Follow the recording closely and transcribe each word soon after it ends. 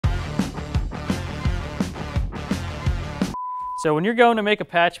So when you're going to make a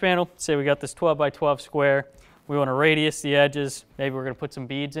patch panel, say we got this 12 by 12 square, we want to radius the edges, maybe we're going to put some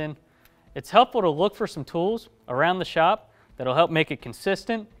beads in. It's helpful to look for some tools around the shop that'll help make it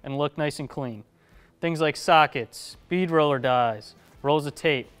consistent and look nice and clean. Things like sockets, bead roller dies, rolls of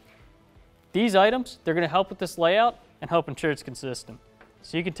tape. These items, they're going to help with this layout and help ensure it's consistent.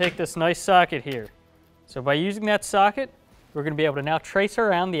 So you can take this nice socket here. So by using that socket, we're going to be able to now trace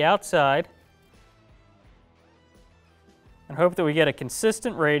around the outside and hope that we get a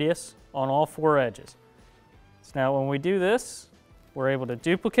consistent radius on all 4 edges. So now when we do this, we're able to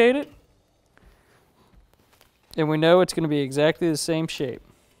duplicate it, and we know it's going to be exactly the same shape.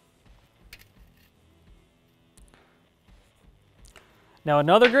 Now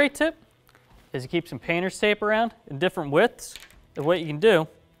another great tip is to keep some painter's tape around in different widths. And what you can do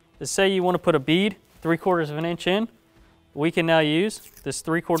is, say you want to put a bead 3/4 of an inch in, we can now use this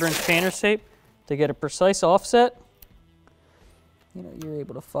 3/4 inch painter's tape to get a precise offset. You know, you're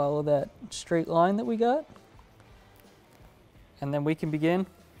able to follow that straight line that we got, and then we can begin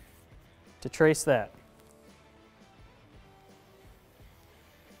to trace that.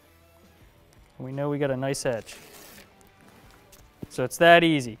 And we know we got a nice edge. So it's that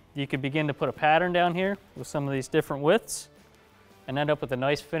easy. You could begin to put a pattern down here with some of these different widths and end up with a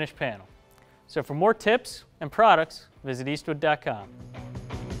nice finished panel. So for more tips and products, visit Eastwood.com.